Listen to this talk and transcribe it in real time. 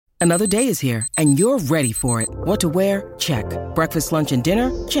Another day is here, and you're ready for it. What to wear? Check. Breakfast, lunch, and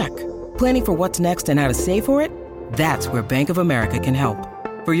dinner? Check. Planning for what's next and how to save for it? That's where Bank of America can help.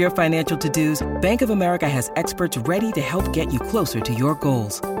 For your financial to-dos, Bank of America has experts ready to help get you closer to your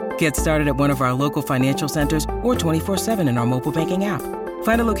goals. Get started at one of our local financial centers or 24/7 in our mobile banking app.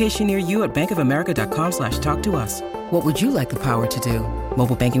 Find a location near you at bankofamerica.com/talktous. What would you like the power to do?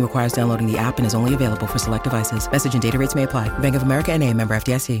 Mobile banking requires downloading the app and is only available for select devices. Message and data rates may apply. Bank of America N.A., member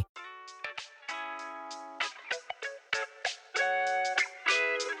FDIC.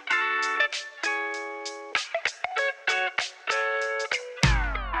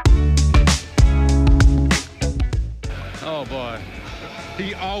 Oh, boy.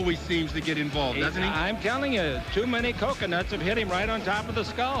 He always seems to get involved, doesn't he? I'm telling you, too many coconuts have hit him right on top of the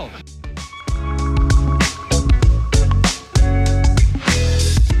skull.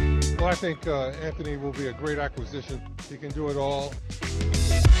 Well, I think Anthony will be a great acquisition. He can do it all.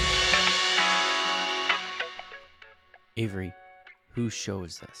 Avery, whose show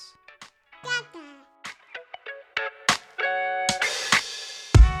is this?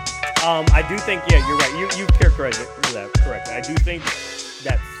 I do think, yeah, you're right. You characterized that correctly. I do think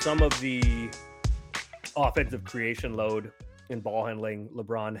that some of the offensive creation load in ball handling,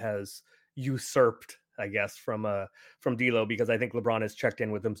 LeBron has usurped, I guess, from D'Lo, because I think LeBron has checked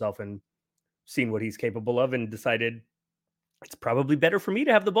in with himself and seen what he's capable of and decided it's probably better for me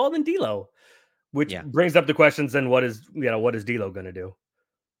to have the ball than D'Lo, which brings up the questions. Then what is D'Lo going to do?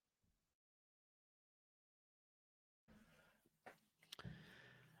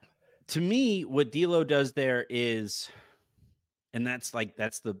 To me, what D'Lo does there is, and that's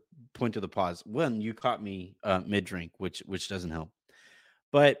the point of the pause. One, you caught me mid-drink, which doesn't help.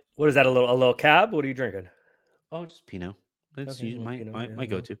 But what is that? A little cab? What are you drinking? Oh, just Pinot. That's okay, my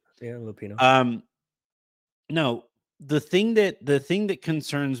go-to. Yeah, a little Pinot. No, the thing that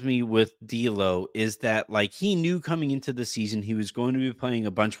concerns me with D'Lo is that, like, he knew coming into the season he was going to be playing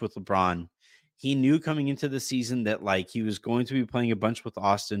a bunch with LeBron. He knew coming into the season that, like, he was going to be playing a bunch with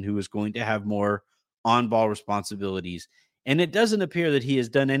Austin, who was going to have more on-ball responsibilities. And it doesn't appear that he has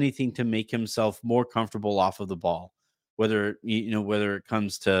done anything to make himself more comfortable off of the ball, whether it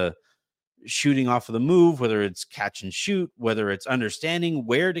comes to shooting off of the move, whether it's catch and shoot, whether it's understanding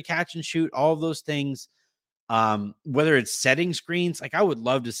where to catch and shoot, all of those things, whether it's setting screens. Like, I would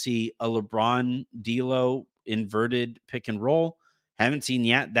love to see a LeBron D'Lo inverted pick and roll. Haven't seen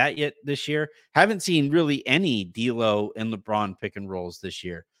that yet this year. Haven't seen really any D'Lo and LeBron pick and rolls this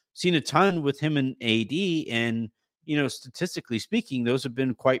year. Seen a ton with him and AD, and statistically speaking, those have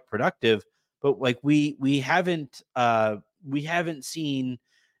been quite productive. But like we haven't seen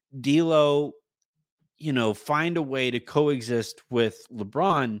D'Lo, find a way to coexist with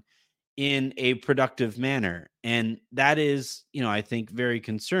LeBron in a productive manner, and that is, I think, very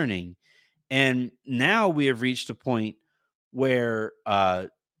concerning. And now we have reached a point where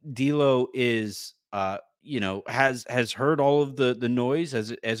D'Lo is, has heard all of the noise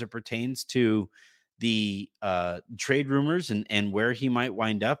as it pertains to the trade rumors and where he might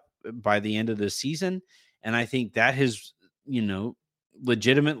wind up by the end of the season. And I think that has,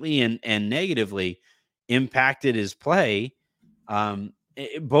 legitimately and negatively impacted his play,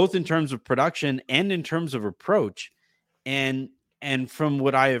 both in terms of production and in terms of approach. And from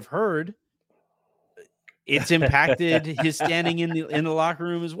what I have heard, it's impacted his standing in the locker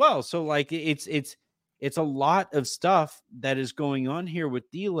room as well. So, like, it's a lot of stuff that is going on here with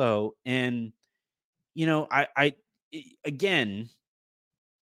D'Lo. And, I again,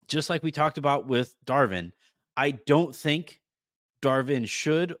 just like we talked about with Darvin, I don't think Darvin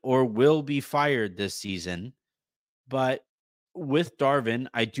should or will be fired this season. But with Darvin,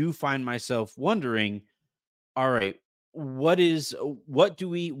 I do find myself wondering, all right, what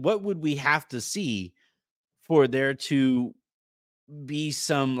would we have to see for there to be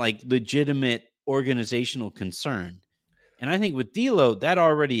some, like, legitimate organizational concern? And I think with D'Lo, that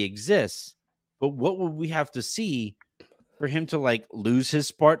already exists. But what would we have to see for him to, like, lose his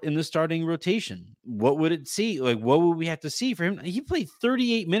spot in the starting rotation? What would it see? Like, what would we have to see for him? He played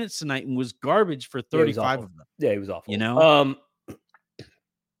 38 minutes tonight and was garbage for 35 of them. Yeah, he was awful.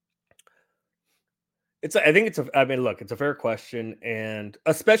 It's a fair question, and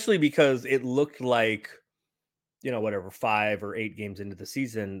especially because it looked like, 5 or 8 games into the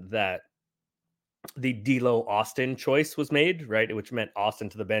season that the D'Lo Austin choice was made, right? Which meant Austin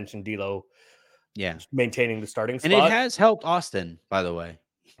to the bench and D'Lo maintaining the starting spot. And it has helped Austin, by the way.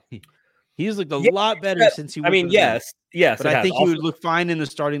 He's looked a lot better since he was. Yes. But I think he would look fine in the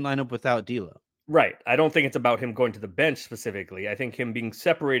starting lineup without D'Lo. Right. I don't think it's about him going to the bench specifically. I think him being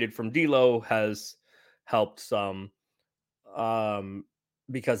separated from D'Lo has helped some.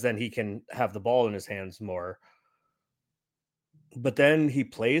 because then he can have the ball in his hands more. But then he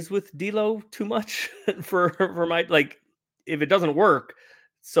plays with D'Lo too much for my like. If it doesn't work,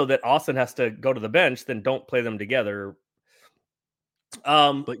 so that Austin has to go to the bench, then don't play them together.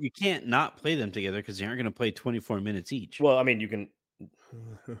 But you can't not play them together because they aren't going to play 24 minutes each. Well, I mean, you can.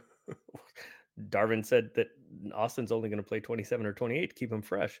 Darvin said that Austin's only going to play 27 or 28 to keep him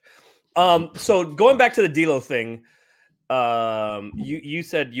fresh. So going back to the D'Lo thing, you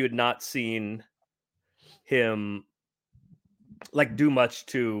said you had not seen him like do much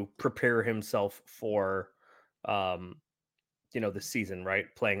to prepare himself for the season, right?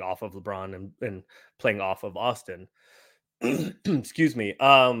 Playing off of LeBron and playing off of Austin. Excuse me.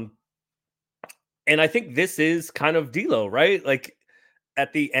 And I think this is kind of D'Lo, right? Like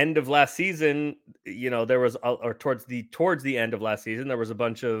at the end of last season, there was or towards the end of last season, there was a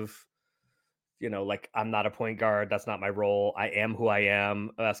bunch of like, I'm not a point guard, that's not my role, I am who I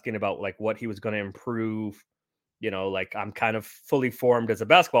am, asking about like what he was going to improve. Like I'm kind of fully formed as a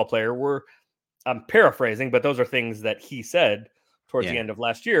basketball player. I'm paraphrasing, but those are things that he said towards the end of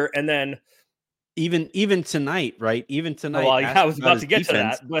last year. And then even tonight, right? Even tonight. Well, I was about to get to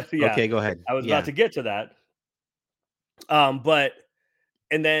that, but yeah. Okay, go ahead. I was about to get to that. But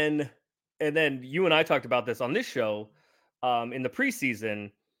and then you and I talked about this on this show in the preseason.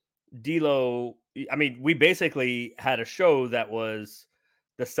 D'Lo, I mean, we basically had a show that was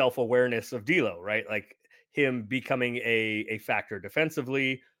the self-awareness of D'Lo, right? Like him becoming a factor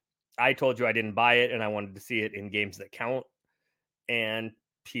defensively. I told you I didn't buy it and I wanted to see it in games that count. And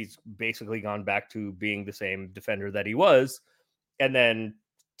he's basically gone back to being the same defender that he was. And then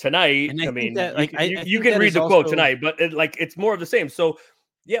tonight, I mean, that, like, you can read the quote tonight, but it's more of the same. So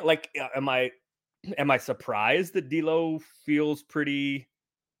yeah, like, am I surprised that D'Lo feels pretty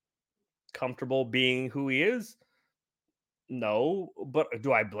comfortable being who he is? No, but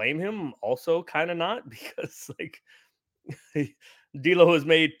do I blame him? Also, kind of not, because like D'Lo has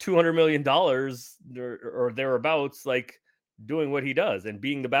made $200 million or thereabouts, like doing what he does and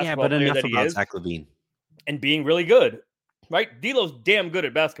being the basketball player that he is, Zach LaVine, and being really good. Right? D'Lo's damn good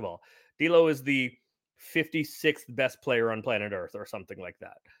at basketball. D'Lo is the 56th best player on planet Earth or something like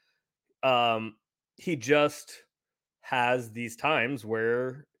that. He just has these times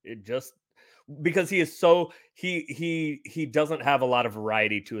where it just, because he is so he doesn't have a lot of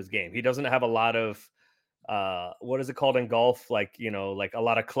variety to his game. He doesn't have a lot of what is it called in golf? Like, like a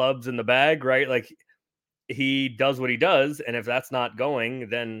lot of clubs in the bag, right? Like he does what he does, and if that's not going,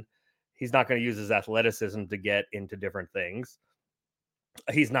 then he's not going to use his athleticism to get into different things.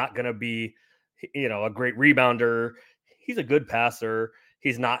 He's not going to be, a great rebounder. He's a good passer.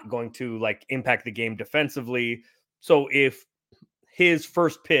 He's not going to like impact the game defensively. So if his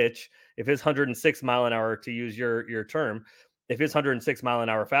first pitch, if his 106 mile an hour, to use your term, if his 106 mile an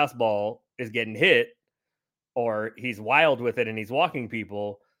hour fastball is getting hit, or he's wild with it and he's walking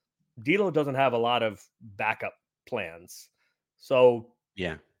people, D'Lo doesn't have a lot of backup plans. So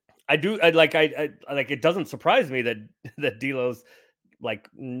yeah, I like it doesn't surprise me that D'Lo's like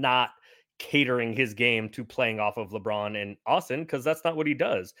not catering his game to playing off of LeBron and Austin, because that's not what he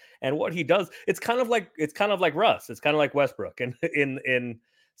does. And what he does, it's kind of like Russ. It's kind of like Westbrook. And in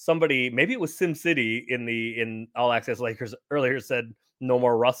somebody, maybe it was SimCity in All Access Lakers earlier, said no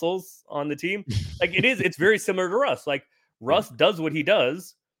more Russells on the team. Like it's very similar to Russ. Like Russ does what he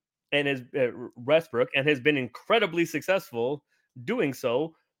does, and is Westbrook, and has been incredibly successful doing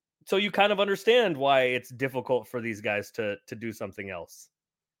so. So you kind of understand why it's difficult for these guys to do something else.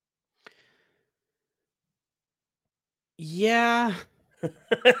 Yeah.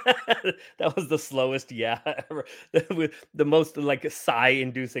 That was the slowest yeah ever. The most like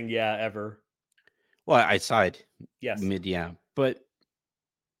sigh-inducing yeah ever. Well, I sighed. Yes. Mid yeah. But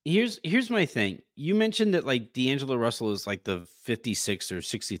here's my thing. You mentioned that like D'Angelo Russell is like the 56th or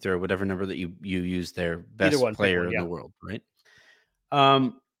 63rd, whatever number that you use there, best player in the world, right?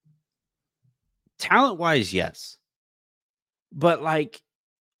 Talent-wise, yes. But like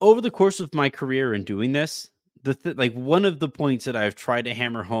over the course of my career in doing this, like one of the points that I've tried to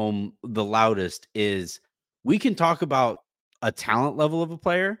hammer home the loudest is we can talk about a talent level of a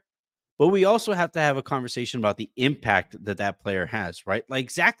player, but we also have to have a conversation about the impact that player has, right?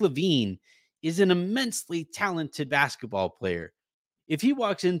 Like Zach LaVine is an immensely talented basketball player. If he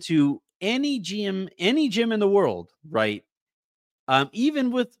walks into any gym in the world, right?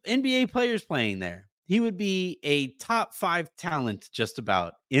 Even with NBA players playing there, he would be a top 5 talent just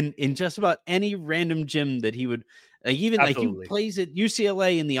about in just about any random gym that he would even Absolutely. Like he plays at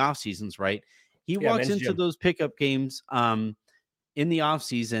UCLA in the off seasons, right? He walks into those pickup games. in the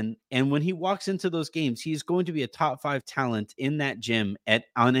offseason. And when he walks into those games, he's going to be a top 5 talent in that gym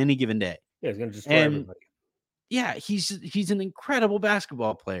on any given day. Yeah, he's going to destroy everybody. Yeah, he's an incredible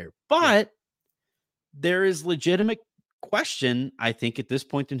basketball player. But there is legitimate question, I think, at this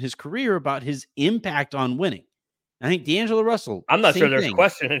point in his career about his impact on winning. I think D'Angelo Russell. I'm not sure there's a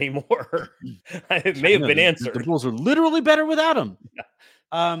question anymore. It may have been answered. The Bulls are literally better without him.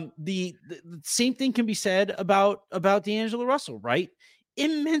 Yeah. The same thing can be said about D'Angelo Russell, right?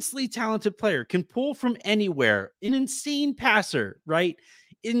 Immensely talented player, can pull from anywhere, an insane passer, right?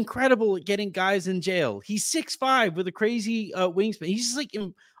 Incredible at getting guys in jail. He's 6'5" with a crazy wingspan. He's just like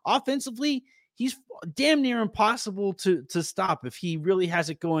offensively, he's damn near impossible to stop if he really has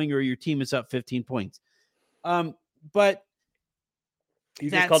it going or your team is up 15 points. But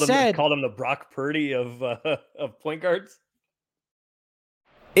you just called him the Brock Purdy of point guards.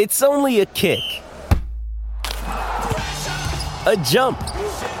 It's only a kick, a jump,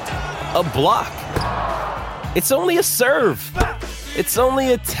 a block. It's only a serve. It's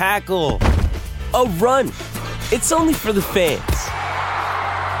only a tackle, a run. It's only for the fans.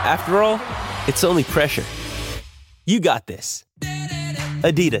 After all, it's only pressure. You got this.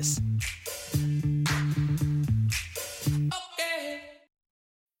 Adidas.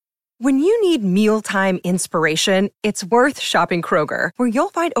 When you need mealtime inspiration, it's worth shopping Kroger, where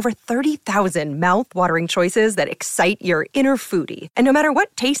you'll find over 30,000 mouth-watering choices that excite your inner foodie. And no matter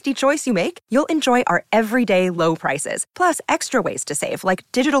what tasty choice you make, you'll enjoy our everyday low prices, plus extra ways to save, like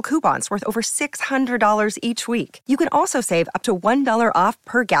digital coupons worth over $600 each week. You can also save up to $1 off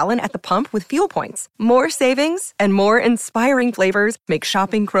per gallon at the pump with fuel points. More savings and more inspiring flavors make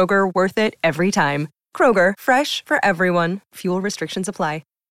shopping Kroger worth it every time. Kroger, fresh for everyone. Fuel restrictions apply.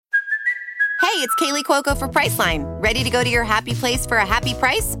 Hey, it's Kaylee Cuoco for Priceline. Ready to go to your happy place for a happy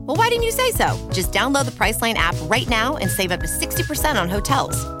price? Well, why didn't you say so? Just download the Priceline app right now and save up to 60% on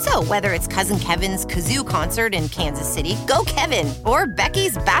hotels. So whether it's Cousin Kevin's Kazoo Concert in Kansas City, go Kevin, or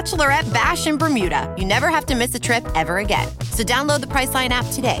Becky's Bachelorette Bash in Bermuda, you never have to miss a trip ever again. So download the Priceline app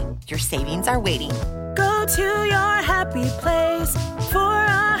today. Your savings are waiting. Go to your happy place for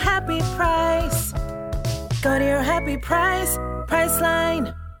a happy price. Go to your happy price,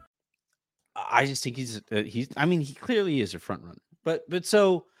 Priceline. I just think he clearly is a front runner, but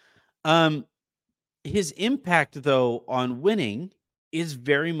so, his impact though on winning is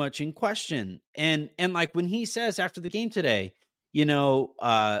very much in question. And like when he says after the game today,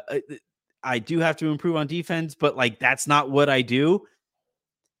 I do have to improve on defense, but like, that's not what I do.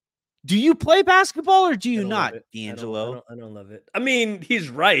 Do you play basketball or do you not, D'Angelo? I don't love it. I mean, he's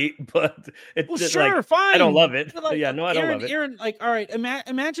right, but it's fine. I don't love it. Like, I don't love it. Aaron, like, all right,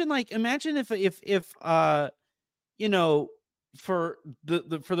 imagine if for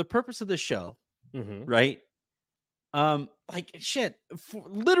the purpose of the show, right? Like shit,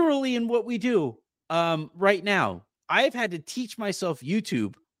 literally in what we do, right now, I've had to teach myself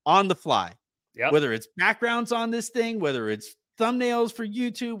YouTube on the fly. Yeah. Whether it's backgrounds on this thing, whether it's thumbnails for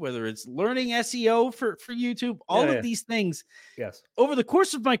YouTube, whether it's learning SEO for YouTube, all of these things. Yes. Over the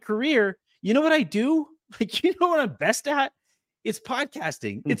course of my career, you know what I do? Like, you know what I'm best at? It's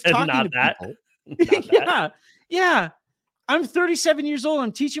podcasting. It's talking to people. Yeah. I'm 37 years old.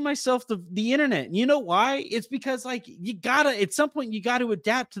 I'm teaching myself the internet. And you know why? It's because like at some point you got to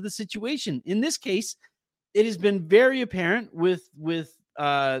adapt to the situation. In this case, it has been very apparent with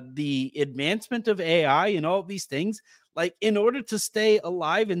the advancement of AI and all of these things. Like, in order to stay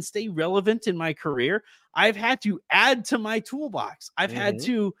alive and stay relevant in my career, I've had to add to my toolbox. I've had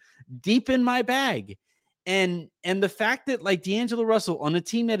to deepen my bag. And the fact that like D'Angelo Russell on a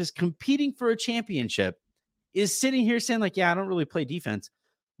team that is competing for a championship is sitting here saying like, yeah, I don't really play defense.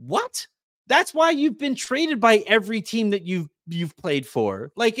 What? That's why you've been traded by every team that you've played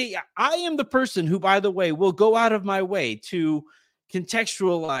for. Like, I am the person who, by the way, will go out of my way to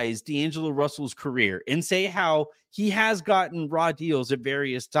contextualize D'Angelo Russell's career and say how he has gotten raw deals at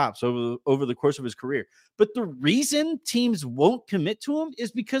various stops over the course of his career. But the reason teams won't commit to him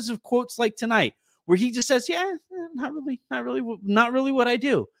is because of quotes like tonight, where he just says, yeah, not really what I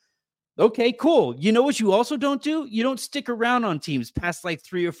do. Okay, cool. You know what you also don't do? You don't stick around on teams past like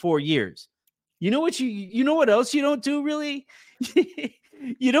 3 or 4 years. You know what else you don't do really?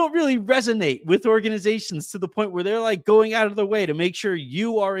 You don't really resonate with organizations to the point where they're like going out of the way to make sure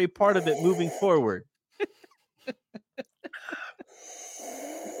you are a part of it moving forward.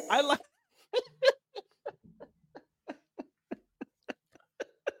 I like.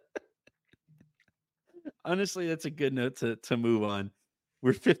 Honestly, that's a good note to move on.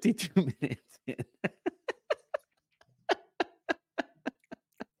 We're 52 minutes in.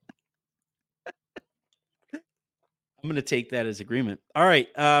 I'm going to take that as agreement. All right.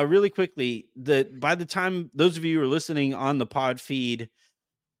 Really quickly, by the time those of you who are listening on the pod feed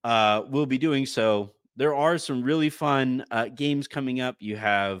will be doing so, there are some really fun games coming up. You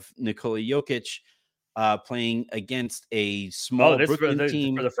have Nikola Jokic playing against a small this Brooklyn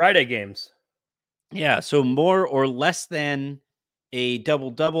team for the Friday games. Yeah, so more or less than a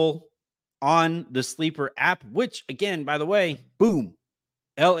double-double on the Sleeper app, which again, by the way, boom,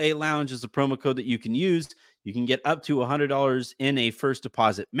 LA Lounge is the promo code that you can use. You can get up to $100 in a first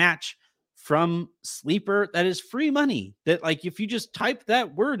deposit match from Sleeper. That is free money. That, like, if you just type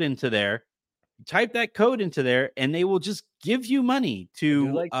that word into there, type that code into there, and they will just give you money I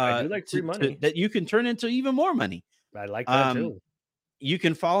do like free money that you can turn into even more money. I like that too. You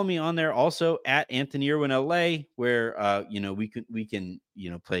can follow me on there also at Anthony Irwin LA, where we can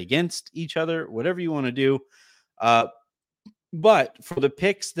play against each other, whatever you want to do. But for the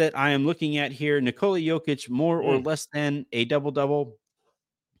picks that I am looking at here, Nikola Jokic more or less than a double-double.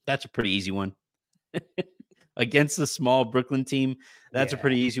 That's a pretty easy one. Against the small Brooklyn team, that's a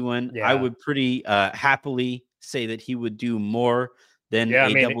pretty easy one. Yeah. I would pretty happily say that he would do more than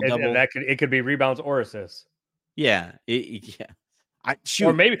a double-double. It could be rebounds or assists. Yeah.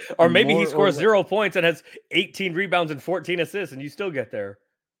 Or maybe he scores 0 points and has 18 rebounds and 14 assists, and you still get there.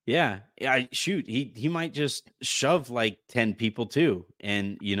 Yeah. He might just shove like 10 people too,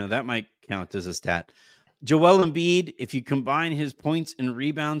 and that might count as a stat. Joel Embiid, if you combine his points and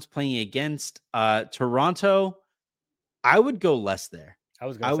rebounds playing against Toronto, I would go less there. I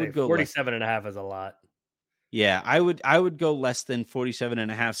was going to say 47.5 is a lot. Yeah, I would go less than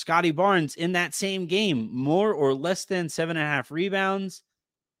 47.5. Scotty Barnes in that same game, more or less than 7.5 rebounds.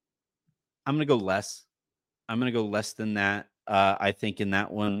 I'm going to go less. I'm going to go less than that. I think in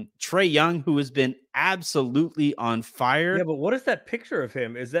that one, Trae Young, who has been absolutely on fire. Yeah, but what is that picture of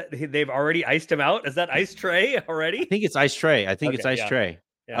him? Is that they've already iced him out? Is that Ice Trae already? I think it's Ice Trae. Trae.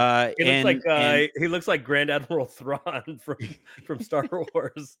 Yeah. He looks like Grand Admiral Thrawn from Star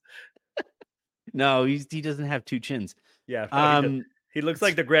Wars. No, he doesn't have two chins. Yeah, he looks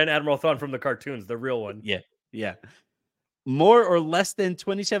like the Grand Admiral Thrawn from the cartoons, the real one. Yeah. More or less than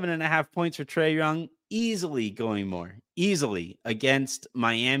 27.5 points for Trae Young. Easily going more. Easily against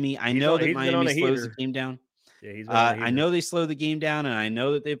Miami. I know that Miami slows the game down. Yeah, I know they slow the game down, and I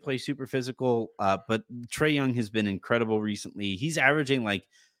know that they play super physical. But Trae Young has been incredible recently. He's averaging like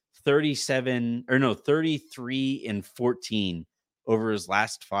 33 and 14 over his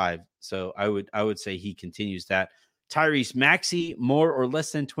last 5. So I would say he continues that. Tyrese Maxey, more or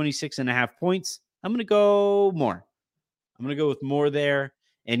less than 26.5 points. I'm going to go more. I'm going to go with more there.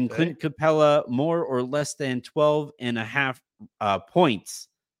 And Clint Capella, more or less than 12.5 points.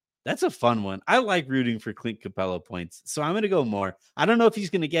 That's a fun one. I like rooting for Clint Capella points. So I'm going to go more. I don't know if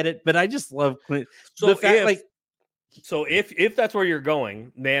he's going to get it, but I just love Clint. So if that's where you're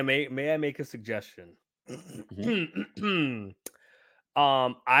going, may I make a suggestion?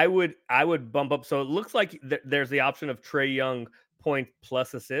 I would bump up. So it looks like there's the option of Trae Young points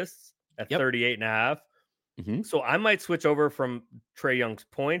plus assists at 38.5. So I might switch over from Trae Young's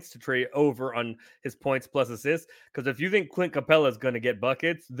points to Trae over on his points plus assists. Because if you think Clint Capella is going to get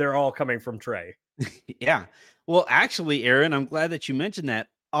buckets, they're all coming from Trae. Yeah. Well, actually, Aaron, I'm glad that you mentioned that.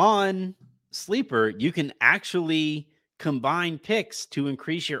 On Sleeper, you can actually combine picks to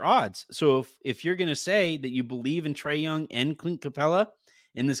increase your odds. So if you're going to say that you believe in Trae Young and Clint Capella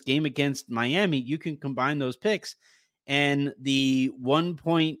in this game against Miami, you can combine those picks. And the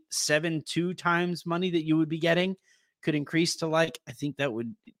 1.72 times money that you would be getting could increase to I think that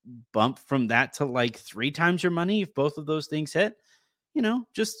would bump from that to 3 times your money if both of those things hit.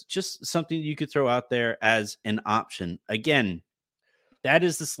 Just something you could throw out there as an option. Again, that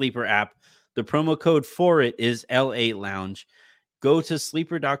is the Sleeper app. The promo code for it is LA Lounge. Go to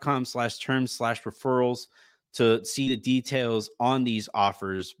sleeper.com/terms/referrals to see the details on these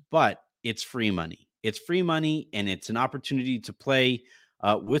offers, but it's free money. It's free money, and it's an opportunity to play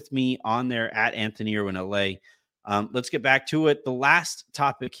with me on there at Anthony Irwin LA. Let's get back to it. The last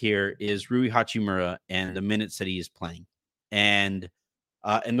topic here is Rui Hachimura and the minutes that he is playing and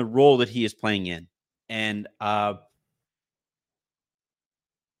the role that he is playing in. And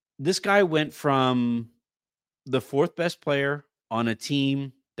this guy went from the 4th best player on a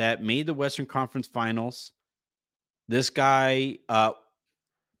team that made the Western Conference Finals. This guy,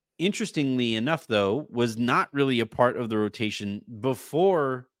 interestingly enough, though, was not really a part of the rotation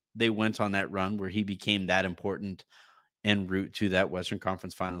before they went on that run where he became that important en route to that Western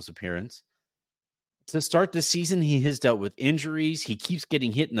Conference Finals appearance. To start the season, he has dealt with injuries. He keeps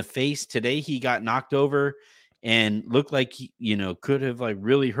getting hit in the face. Today, he got knocked over and looked like he, could have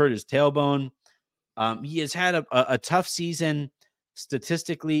really hurt his tailbone. He has had a tough season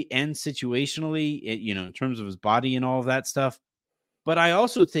statistically and situationally, in terms of his body and all of that stuff. But I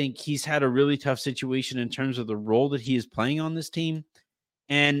also think he's had a really tough situation in terms of the role that he is playing on this team.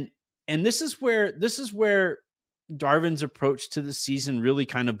 And this is where Darvin's approach to the season really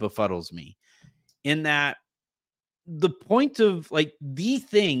kind of befuddles me, in that the point of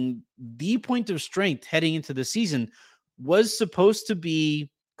the point of strength heading into the season was supposed to be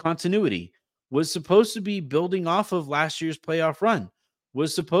continuity, was supposed to be building off of last year's playoff run,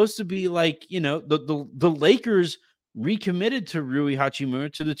 was supposed to be the Lakers recommitted to Rui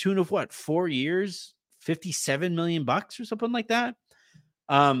Hachimura to the tune of what, 4 years, $57 million or something like that.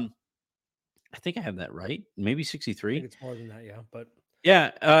 I think I have that right. Maybe 63. I think it's more than that, yeah. But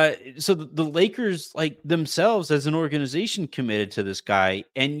yeah, so the Lakers, themselves as an organization, committed to this guy,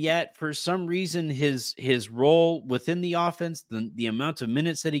 and yet for some reason his role within the offense, the amount of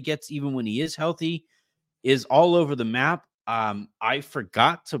minutes that he gets, even when he is healthy, is all over the map. I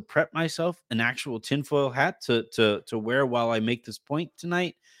forgot to prep myself an actual tinfoil hat to wear while I make this point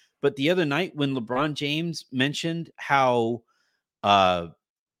tonight. But the other night when LeBron James mentioned how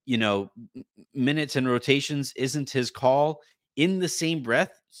minutes and rotations isn't his call, in the same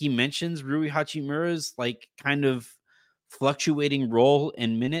breath, he mentions Rui Hachimura's kind of fluctuating role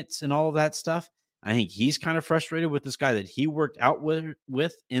in minutes and all of that stuff. I think he's kind of frustrated with this guy that he worked out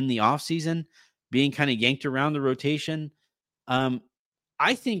with in the offseason being kind of yanked around the rotation.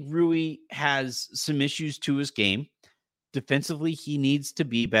 I think Rui has some issues to his game. Defensively, he needs to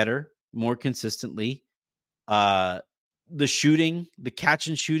be better, more consistently. The shooting, the catch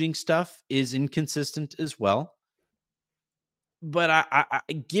and shooting stuff is inconsistent as well. But I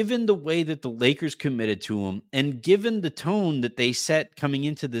given the way that the Lakers committed to him, and given the tone that they set coming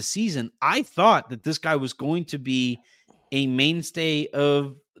into the season, I thought that this guy was going to be a mainstay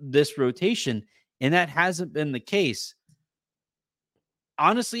of this rotation, and that hasn't been the case.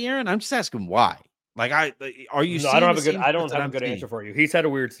 Honestly, Aaron, I'm just asking why. Are you? No, I don't have a good answer for you. He's had a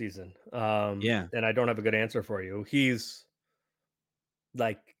weird season. Yeah, and I don't have a good answer for you. He's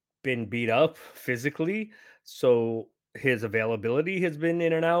been beat up physically, so his availability has been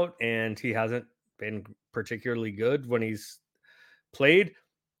in and out, and he hasn't been particularly good when he's played.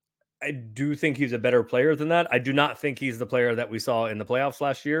 I do think he's a better player than that. I do not think he's the player that we saw in the playoffs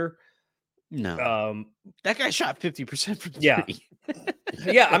last year. No, that guy shot 50% from three. Yeah.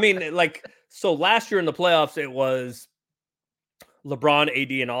 Yeah, I mean, so last year in the playoffs, it was LeBron,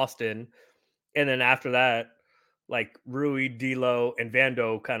 AD, and Austin. And then after that, Rui, D'Lo, and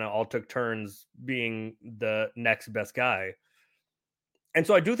Vando kind of all took turns being the next best guy. And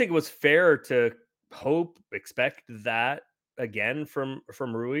so I do think it was fair to expect that again from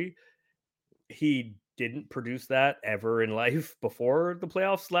Rui. He didn't produce that ever in life before the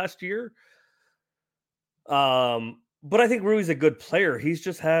playoffs last year. But I think Rui's a good player. He's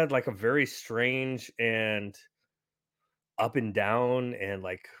just had a very strange and up and down and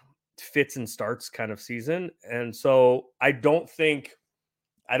fits and starts kind of season. And so I don't think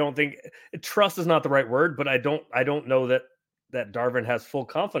trust is not the right word, but I don't know that Darvin has full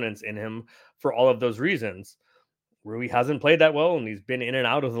confidence in him for all of those reasons. Rui hasn't played that well, and he's been in and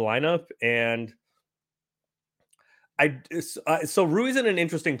out of the lineup. And so Rui's in an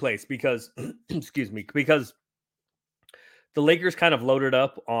interesting place because, excuse me, because the Lakers kind of loaded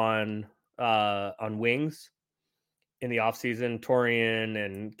up on wings in the offseason, Torian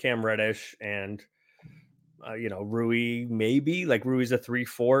and Cam Reddish and Rui, maybe Rui's a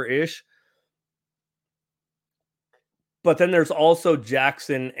 3-4-ish. But then there's also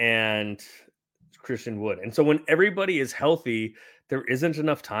Jackson and Christian Wood. And so when everybody is healthy, there isn't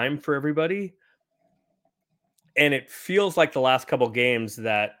enough time for everybody. And it feels like the last couple games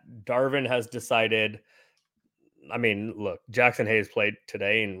that Darvin has decided. I mean, look, Jackson Hayes played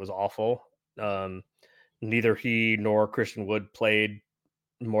today and was awful. Neither he nor Christian Wood played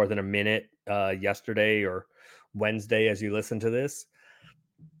more than a minute yesterday or Wednesday as you listen to this.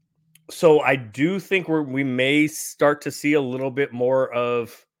 So I do think we may start to see a little bit more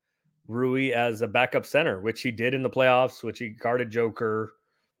of Rui as a backup center, which he did in the playoffs, which he guarded Joker.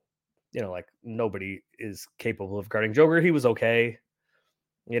 Nobody is capable of guarding Joker. He was okay.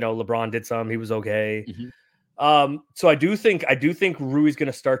 LeBron did some. He was okay. Mm-hmm. So I do think Rui's going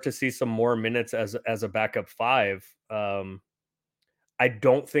to start to see some more minutes as a backup five. I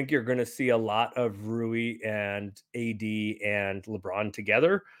don't think you're going to see a lot of Rui and AD and LeBron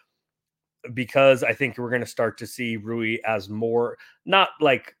together, because I think we're going to start to see Rui as more, not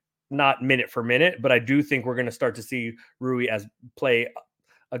minute for minute, but I do think we're going to start to see Rui as play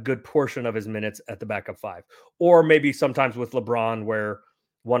a good portion of his minutes at the backup five, or maybe sometimes with LeBron where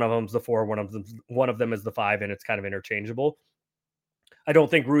One of them's the 4, one of them is the 5, and it's kind of interchangeable. I don't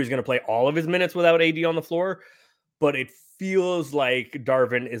think Rui's going to play all of his minutes without AD on the floor, but it feels like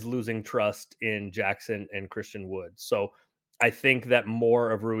Darvin is losing trust in Jackson and Christian Wood. So I think that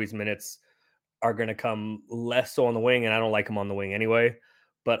more of Rui's minutes are going to come less so on the wing, and I don't like him on the wing anyway.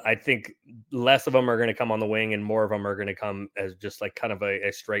 But I think less of them are going to come on the wing, and more of them are going to come as just like kind of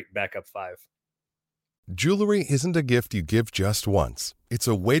a straight backup 5. Jewelry isn't a gift you give just once. It's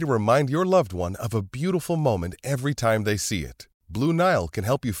a way to remind your loved one of a beautiful moment every time they see it. Blue Nile can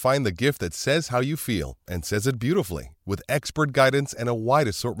help you find the gift that says how you feel and says it beautifully, with expert guidance and a wide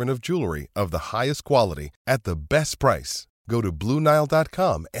assortment of jewelry of the highest quality at the best price. Go to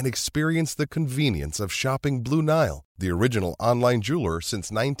BlueNile.com and experience the convenience of shopping Blue Nile, the original online jeweler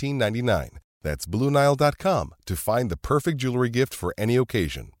since 1999. That's BlueNile.com to find the perfect jewelry gift for any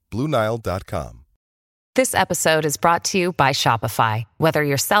occasion. BlueNile.com. This episode is brought to you by Shopify. Whether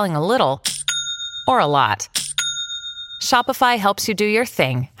you're selling a little or a lot, Shopify helps you do your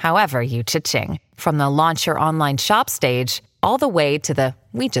thing, however you cha-ching. From the launch your online shop stage, all the way to the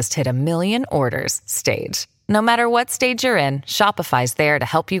we just hit 1 million orders stage. No matter what stage you're in, Shopify's there to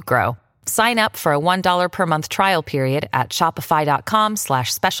help you grow. Sign up for a $1 per month trial period at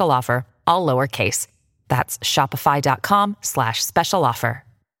shopify.com/special offer, all lowercase. That's shopify.com/special offer.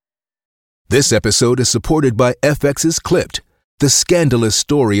 This episode is supported by FX's Clipped, the scandalous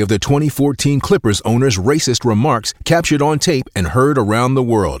story of the 2014 Clippers owner's racist remarks captured on tape and heard around the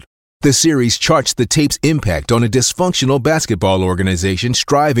world. The series charts the tape's impact on a dysfunctional basketball organization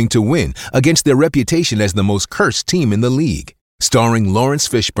striving to win against their reputation as the most cursed team in the league. Starring Lawrence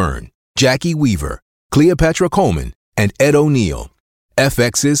Fishburne, Jackie Weaver, Cleopatra Coleman, and Ed O'Neill.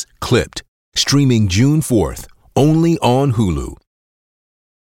 FX's Clipped, streaming June 4th, only on Hulu.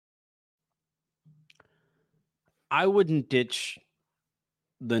 I wouldn't ditch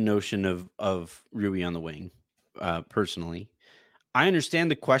the notion of Rui on the wing, personally. I understand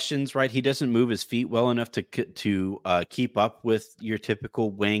the questions, right? He doesn't move his feet well enough to keep up with your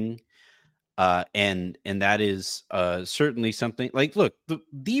typical wing, and that is certainly something. Like, look,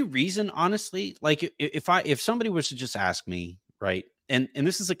 the reason, honestly, like if somebody was to just ask me, right, and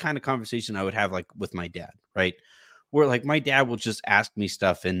this is the kind of conversation I would have like with my dad, right, where like my dad will just ask me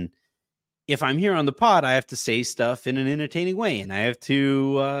stuff, and if I'm here on the pod, I have to say stuff in an entertaining way, and I have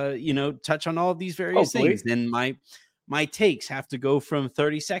to, touch on all of these various things. And my takes have to go from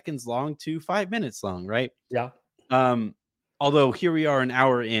 30 seconds long to 5 minutes long, right? Yeah. Although here we are an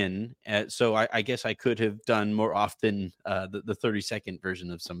hour in, so I guess I could have done more often the 30-second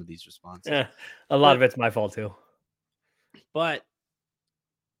version of some of these responses. Yeah, a lot of it's my fault too. But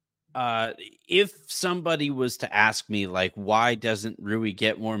if somebody was to ask me, like, why doesn't Rui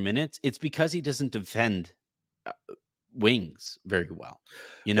get more minutes? It's because he doesn't defend wings very well,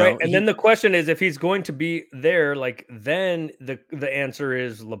 Right. And then the question is, if he's going to be there, like, then the answer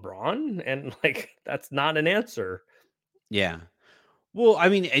is LeBron, and like that's not an answer. Yeah. Well, I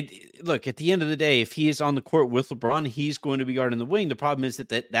mean, look, at the end of the day, if he is on the court with LeBron, he's going to be guarding the wing. The problem is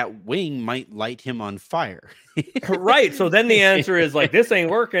that wing might light him on fire. Right. So then the answer is like, this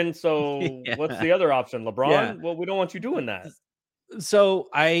ain't working. So Yeah. what's the other option? LeBron? Yeah. Well, we don't want you doing that. So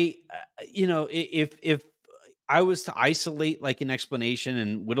if I was to isolate like an explanation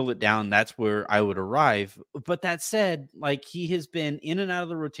and whittle it down, that's where I would arrive. But that said, like, he has been in and out of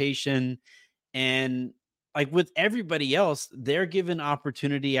the rotation, and like with everybody else, they're given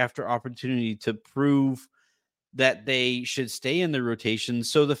opportunity after opportunity to prove that they should stay in the rotation.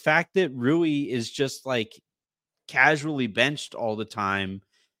 So the fact that Rui is just like casually benched all the time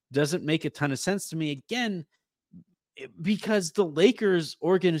doesn't make a ton of sense to me. Again, because the Lakers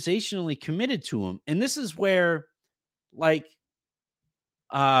organizationally committed to him. And this is where, like,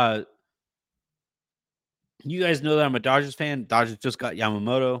 you guys know that I'm a Dodgers fan. Dodgers just got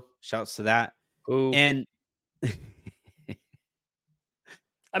Yamamoto. Shouts to that. Ooh. And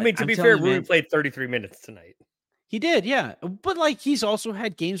I mean, to I'm be telling fair, you, Rui man, played 33 minutes tonight. he did, yeah. But like, he's also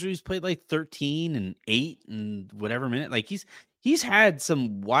had games where he's played like 13 and 8 and whatever minute. Like, he's had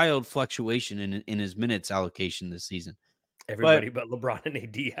some wild fluctuation in his minutes allocation this season. Everybody but LeBron and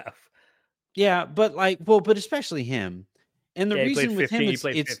AD have. Yeah, but like, well, but especially him. And the Yeah, he reason played with 15. him, He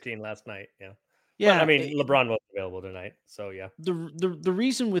played it's 15 last night. Yeah. yeah. But, I mean, LeBron wasn't available tonight, so yeah. The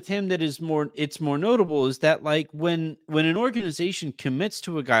reason with him that is more notable is that, like, when an organization commits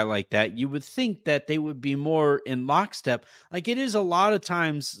to a guy like that, you would think that they would be more in lockstep. Like, it is a lot of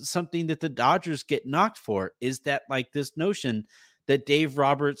times something that the Dodgers get knocked for, is that, like, this notion that Dave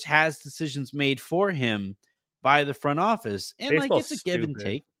Roberts has decisions made for him by the front office, and Baseball's like, it's a give and stupid.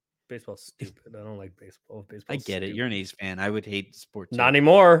 take. Baseball's stupid. I don't like baseball. I Baseball's get it. stupid. You're an A's fan. I would hate the sport too. Not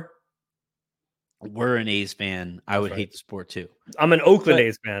anymore. We're an A's fan. I That's would right. hate the sport too. I'm an Oakland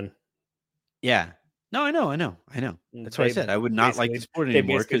A's fan. Yeah. No, I know. That's why I said I would not like the sport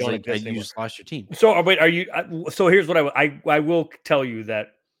anymore because like you just lost your team. So wait, are you? So here's what I will tell you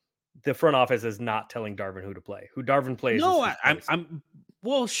that the front office is not telling Darvin who to play. Who Darvin plays? No, I'm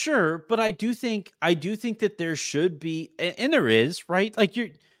well, sure, but I do think that there should be, and there is, right? Like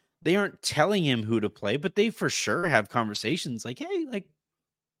they aren't telling him who to play, but they for sure have conversations. Like, hey, like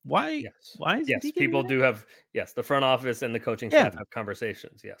why? Why is yes, people do have the front office and the coaching staff have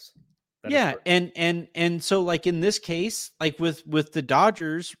conversations. Yes. Yeah, and so like in this case, like with the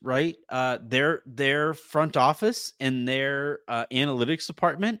Dodgers, right? Their front office and their analytics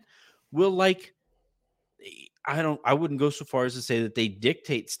department will like I wouldn't go so far as to say that they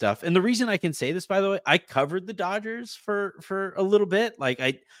dictate stuff. And the reason I can say this, by the way, I covered the Dodgers for a little bit. Like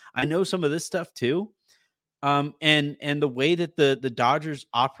I know some of this stuff too. And the way that the Dodgers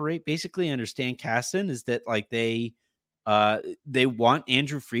operate, basically understand Caston, is that like they want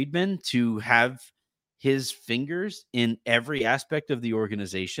Andrew Friedman to have his fingers in every aspect of the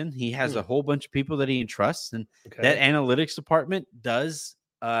organization. He has a whole bunch of people that he entrusts, and that analytics department does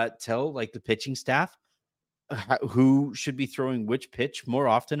tell like the pitching staff who should be throwing which pitch more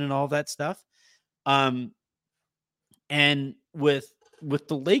often and all that stuff. And with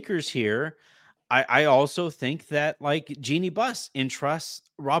the Lakers here, I also think that like Jeannie Buss entrusts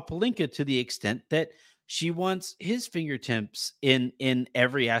Rob Pelinka to the extent that she wants his fingertips in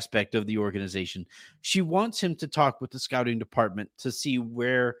every aspect of the organization. She wants him to talk with the scouting department to see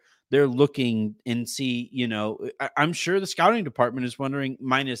where they're looking and see, you know, I'm sure the scouting department is wondering,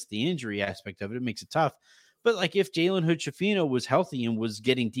 minus the injury aspect of it, it makes it tough. But like if Jalen Hood-Schifino was healthy and was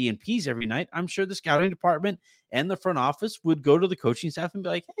getting DNPs every night, I'm sure the scouting department and the front office would go to the coaching staff and be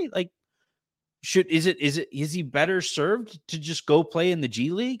like, hey, like, is he better served to just go play in the G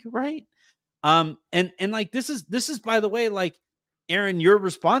League, right? And like this is by the way, like Aaron, your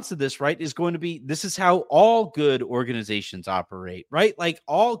response to this, right, is going to be, this is how all good organizations operate, right? Like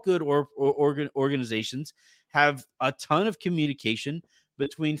all good organizations have a ton of communication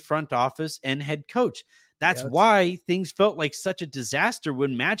between front office and head coach. That's why things felt like such a disaster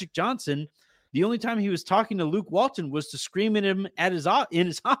when Magic Johnson, the only time he was talking to Luke Walton was to scream at him in his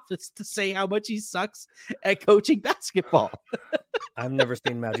office to say how much he sucks at coaching basketball. I've never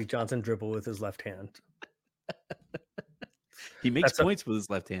seen Magic Johnson dribble with his left hand. He makes points with his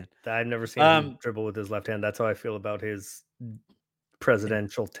left hand. I've never seen him dribble with his left hand. That's how I feel about his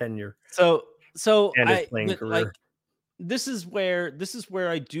presidential tenure. So and his playing career. Like, this is where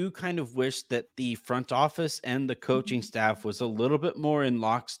I do kind of wish that the front office and the coaching staff was a little bit more in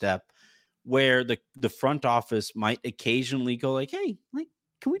lockstep, where the front office might occasionally go like, hey, like,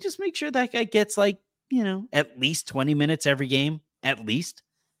 can we just make sure that guy gets like, you know, at least 20 minutes every game, at least?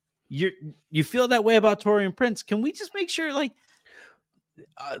 You feel that way about Taurean Prince. Can we just make sure like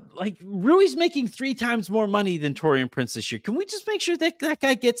Rui's making 3 times more money than Taurean Prince this year? Can we just make sure that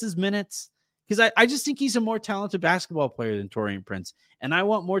guy gets his minutes? Because I just think he's a more talented basketball player than Taurean Prince, and I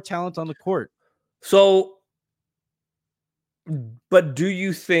want more talent on the court. So, but do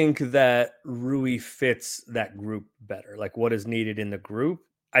you think that Rui fits that group better? Like what is needed in the group?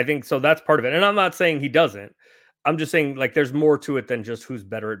 I think so. That's part of it. And I'm not saying he doesn't. I'm just saying like there's more to it than just who's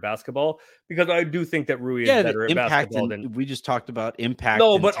better at basketball, because I do think that Rui is better at basketball than we just talked about impact.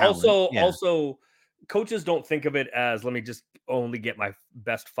 No, but talent. also coaches don't think of it as let me just only get my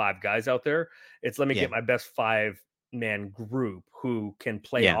best 5 guys out there. It's let me get my best 5-man group who can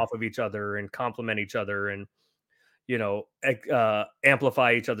play off of each other and complement each other and, you know,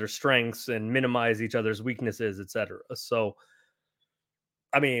 amplify each other's strengths and minimize each other's weaknesses, etc. So,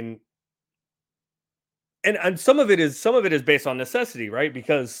 I mean, and some of it is based on necessity, right?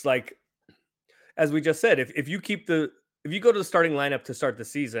 Because like, as we just said, if you go to the starting lineup to start the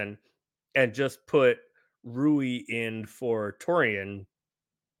season and just put Rui in for Taurean,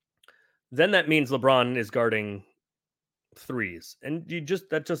 then that means LeBron is guarding threes, and it's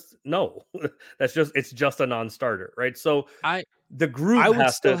just a non-starter, right? So the group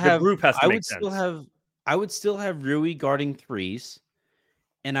has to make sense. I would still have Rui guarding threes,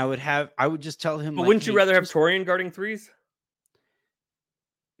 and I would just tell him. But wouldn't you rather have Taurean guarding threes?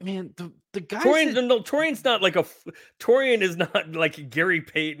 Man, the guy Taurean's not like Taurean is not like Gary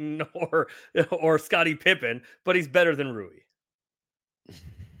Payton or Scottie Pippen, but he's better than Rui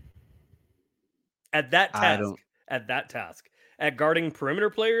at that task. At guarding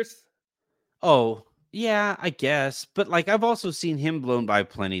perimeter players. Oh, Yeah, I guess. But like I've also seen him blown by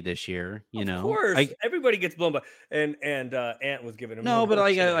plenty this year, you Of know. course, everybody gets blown by, and Ant was giving him the No, but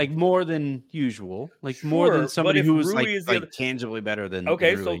work like today. more than usual. Like more than Sure, but somebody if who was Rui is the other, like tangibly better than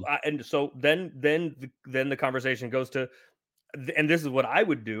okay, so Rui. then the conversation goes to, and this is what I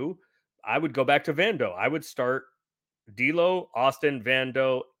would do. I would go back to Vando. I would start D'Lo, Austin,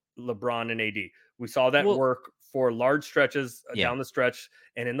 Vando, LeBron, and AD. We saw that Well, work for large stretches yeah. down the stretch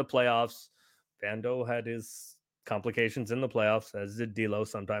and in the playoffs. Vando had his complications in the playoffs, as did D'Lo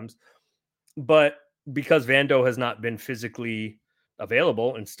sometimes. But because Vando has not been physically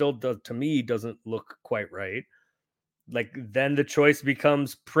available and still to me doesn't look quite right, like then the choice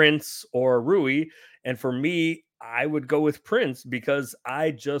becomes Prince or Rui. And for me, I would go with Prince because I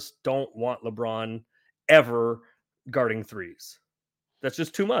just don't want LeBron ever guarding threes. That's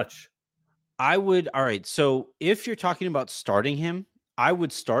just too much. All right. So if you're talking about starting him, I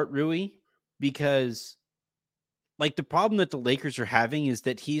would start Rui because like the problem that the Lakers are having is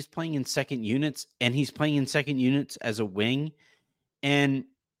that he's playing in second units and he's playing in second units as a wing. And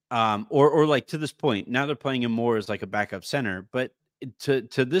or like to this point, now they're playing him more as like a backup center. But to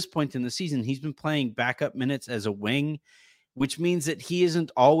this point in the season, he's been playing backup minutes as a wing, which means that he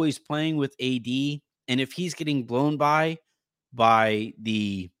isn't always playing with AD. And if he's getting blown by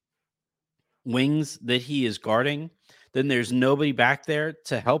the wings that he is guarding, then there's nobody back there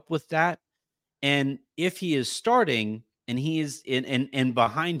to help with that. And if he is starting and he is in and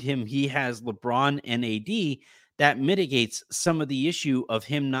behind him, he has LeBron and AD, that mitigates some of the issue of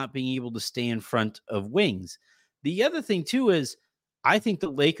him not being able to stay in front of wings. The other thing too is I think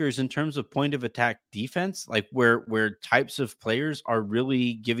the Lakers, in terms of point of attack defense, like where types of players are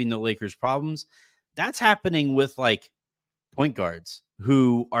really giving the Lakers problems, that's happening with like point guards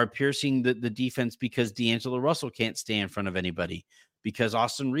who are piercing the defense because D'Angelo Russell can't stay in front of anybody, because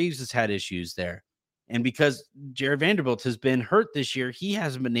Austin Reeves has had issues there. And because Jared Vanderbilt has been hurt this year, he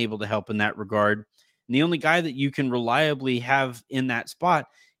hasn't been able to help in that regard. And the only guy that you can reliably have in that spot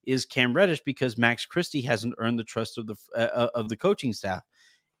is Cam Reddish, because Max Christie hasn't earned the trust of the coaching staff.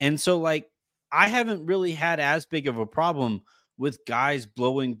 And so, like, I haven't really had as big of a problem with guys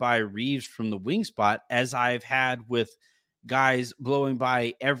blowing by Reeves from the wing spot as I've had with guys blowing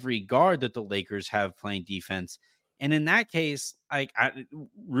by every guard that the Lakers have playing defense. And in that case,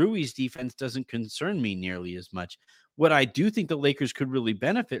 Rui's defense doesn't concern me nearly as much. What I do think the Lakers could really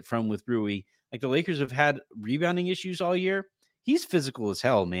benefit from with Rui, like the Lakers have had rebounding issues all year. He's physical as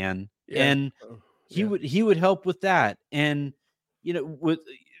hell, man. Yeah. And he would help with that. And with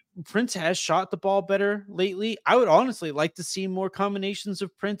Prince has shot the ball better lately. I would honestly like to see more combinations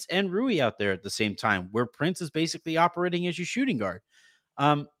of Prince and Rui out there at the same time, where Prince is basically operating as your shooting guard.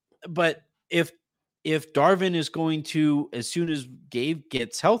 But if Darvin is going to, as soon as Gabe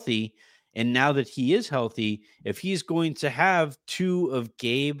gets healthy, and now that he is healthy, if he's going to have two of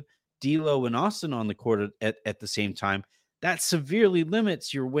Gabe, D'Lo, and Austin on the court at the same time, that severely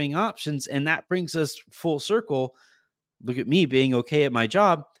limits your wing options. And that brings us full circle. Look at me being okay at my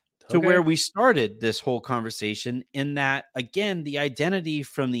job, to where we started this whole conversation, in that, again, the identity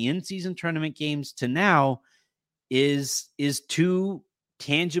from the in-season tournament games to now is too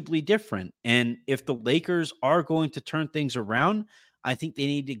tangibly different. And if the Lakers are going to turn things around, I think they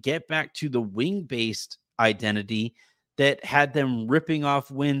need to get back to the wing-based identity that had them ripping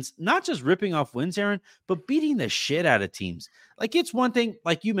off wins, not just ripping off wins, Aaron, but beating the shit out of teams. Like, it's one thing,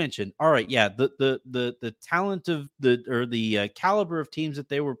 like you mentioned, all right, yeah, the talent of the caliber of teams that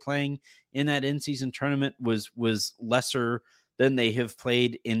they were playing in that in-season tournament was lesser than they have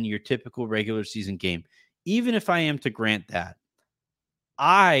played in your typical regular season game. Even if I am to grant that,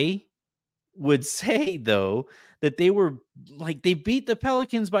 I would say, though, that they beat the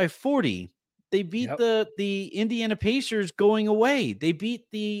Pelicans by 40. They beat the Indiana Pacers going away. They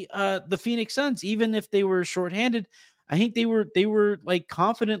beat the Phoenix Suns, even if they were shorthanded. I think they were like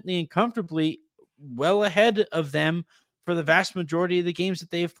confidently and comfortably well ahead of them for the vast majority of the games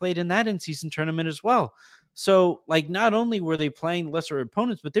that they have played in that in-season tournament as well. So, like, not only were they playing lesser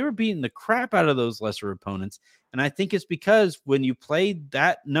opponents, but they were beating the crap out of those lesser opponents. And I think it's because when you play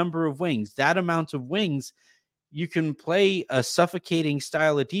that number of wings, that amount of wings, you can play a suffocating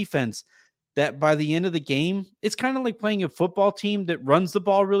style of defense that by the end of the game, it's kind of like playing a football team that runs the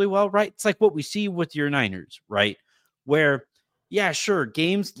ball really well, right? It's like what we see with your Niners, right? Where, yeah, sure,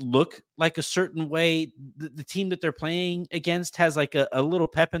 games look like a certain way. The team that they're playing against has like a little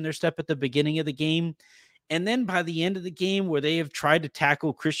pep in their step at the beginning of the game. And then by the end of the game, where they have tried to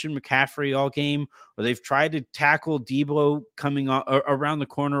tackle Christian McCaffrey all game, or they've tried to tackle Debo coming around the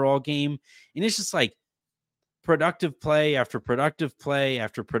corner all game, and it's just like, productive play after productive play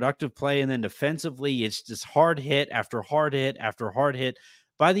after productive play. And then defensively, it's just hard hit after hard hit after hard hit.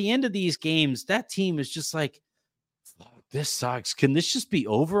 By the end of these games, that team is just like, this sucks. Can this just be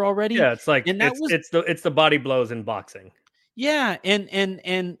over already? Yeah, it's like and that it's the body blows in boxing. Yeah,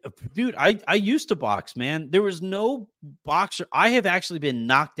 and dude, I used to box, man. There was no boxer. I have actually been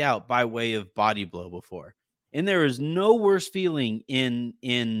knocked out by way of body blow before, and there is no worse feeling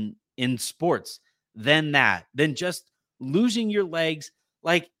in sports than that, than just losing your legs.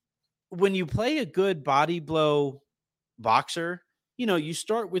 Like when you play a good body blow boxer, you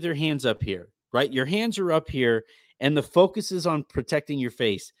start with your hands up here, right? Your hands are up here, and the focus is on protecting your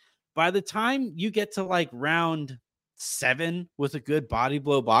face. By the time you get to like round 7 with a good body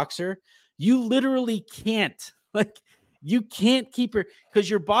blow boxer, you literally can't, you can't keep her, because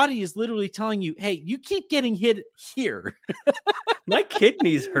your body is literally telling you, hey, you keep getting hit here. My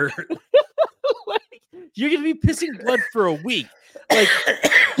kidneys hurt. You're gonna be pissing blood for a week. Like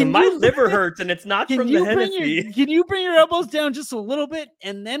my liver hurts, and it's not from the Hennessy. Can you bring your elbows down just a little bit?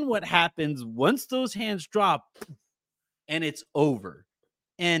 And then what happens once those hands drop, and it's over.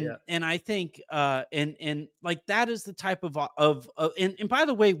 And I think and like that is the type of and by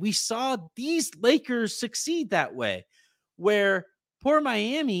the way, we saw these Lakers succeed that way, where poor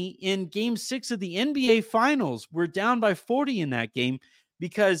Miami in game 6 of the NBA Finals were down by 40 in that game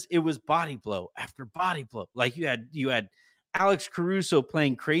because it was body blow after body blow. Like you had Alex Caruso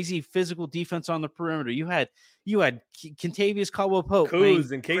playing crazy physical defense on the perimeter. You had Kentavious Caldwell-Pope,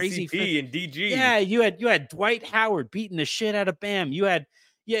 Kuz and KCP and DG. Yeah, you had Dwight Howard beating the shit out of Bam. You had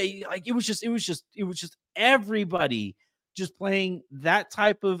like it was just everybody just playing that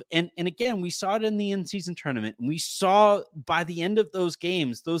type of and again, we saw it in the in-season tournament, and we saw by the end of those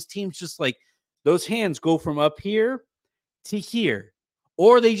games, those teams just like those hands go from up here to here,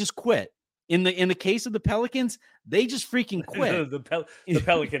 or they just quit. In the case of the Pelicans, they just freaking quit. the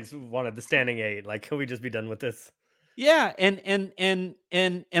Pelicans wanted the standing 8. Like, can we just be done with this? Yeah, and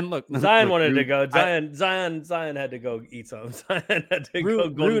look, Zion wanted to go. Zion had to go eat some. Zion had to go.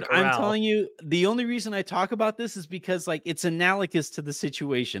 Rude, I'm telling you, the only reason I talk about this is because like it's analogous to the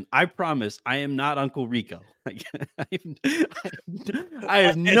situation. I promise, I am not Uncle Rico. Like, I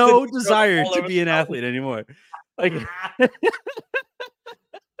have no desire to be an athlete anymore. Like,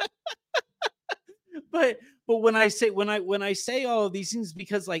 but when I say all of these things,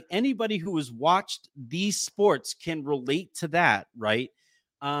 because like anybody who has watched these sports can relate to that, right?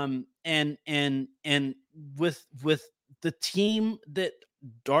 And with the team that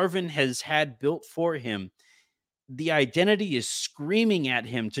Darvin has had built for him, the identity is screaming at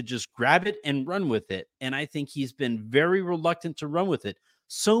him to just grab it and run with it. And I think he's been very reluctant to run with it.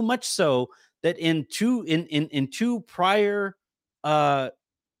 So much so that in two prior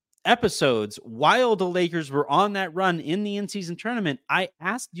episodes, while the Lakers were on that run in the in-season tournament, I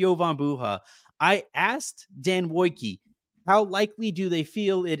asked Jovan Buha, I asked Dan Wojcicki, how likely do they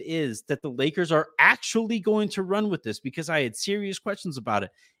feel it is that the Lakers are actually going to run with this? Because I had serious questions about it.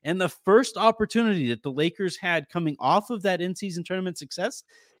 And the first opportunity that the Lakers had coming off of that in-season tournament success,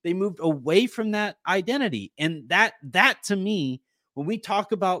 they moved away from that identity. And that to me, when we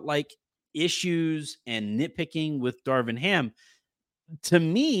talk about like issues and nitpicking with Darvin Ham, to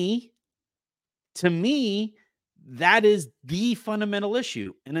me, that is the fundamental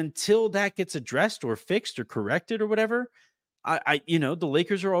issue. And until that gets addressed or fixed or corrected or whatever, the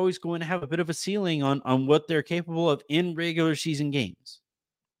Lakers are always going to have a bit of a ceiling on what they're capable of in regular season games.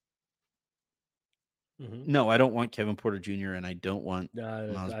 Mm-hmm. No, I don't want Kevin Porter Jr. and I don't want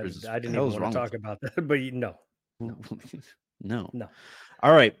Miles Bridges. I didn't even want to talk about that, but no.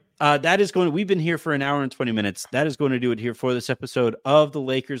 All right. We've been here for an hour and 20 minutes. That is going to do it here for this episode of the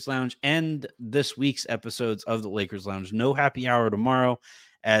Lakers Lounge and this week's episodes of the Lakers Lounge. No happy hour tomorrow,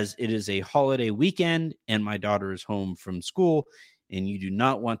 as it is a holiday weekend and my daughter is home from school, and you do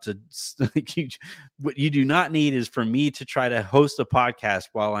not want to, what you do not need is for me to try to host a podcast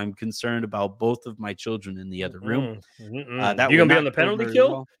while I'm concerned about both of my children in the other room. You're going to be on the penalty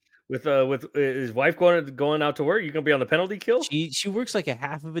kill? With his wife going out to work, you're gonna be on the penalty kill. She works like a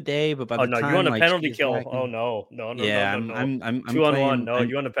half of a day, but by the time you're on the like, penalty kill. Back No. Yeah, no. I'm 2-on-1. No,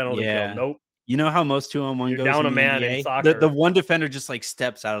 you're on the penalty kill. Nope. You know how most 2-on-1 goes down a man in soccer. The one defender just like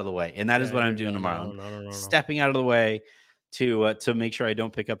steps out of the way, and that is what I'm doing tomorrow. No. Stepping out of the way to make sure I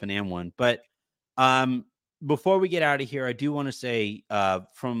don't pick up an M1. But before we get out of here, I do want to say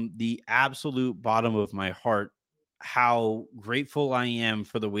from the absolute bottom of my heart, how grateful I am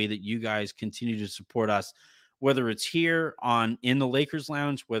for the way that you guys continue to support us, whether it's here in the Lakers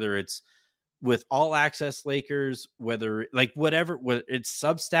Lounge, whether it's with All Access Lakers, whether like whatever it's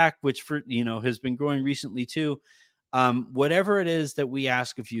Substack, which for has been growing recently too. Whatever it is that we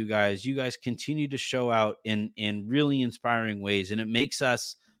ask of you guys continue to show out in really inspiring ways, and it makes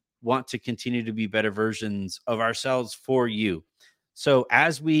us want to continue to be better versions of ourselves for you. So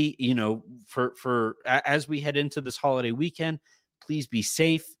as we, as we head into this holiday weekend, please be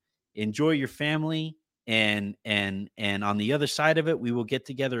safe, enjoy your family, and on the other side of it, we will get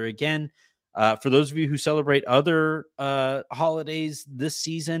together again. For those of you who celebrate other holidays this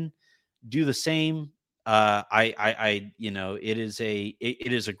season, do the same. It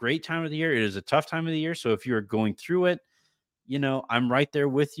is a great time of the year. It is a tough time of the year. So if you're going through it, I'm right there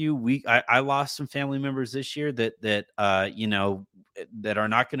with you. I lost some family members this year that are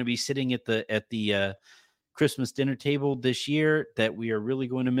not going to be sitting at the Christmas dinner table this year, that we are really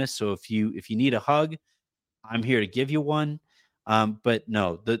going to miss. So if you need a hug, I'm here to give you one. But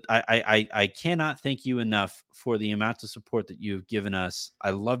no, I cannot thank you enough for the amount of support that you've given us.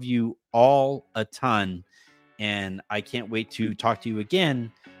 I love you all a ton, and I can't wait to talk to you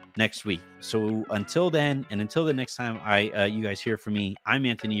again next week. So until then, and until the next time you guys hear from me, I'm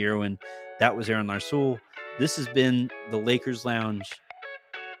Anthony Irwin. That was Aaron Larsoul. This has been the Lakers Lounge,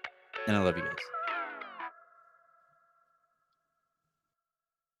 and I love you guys.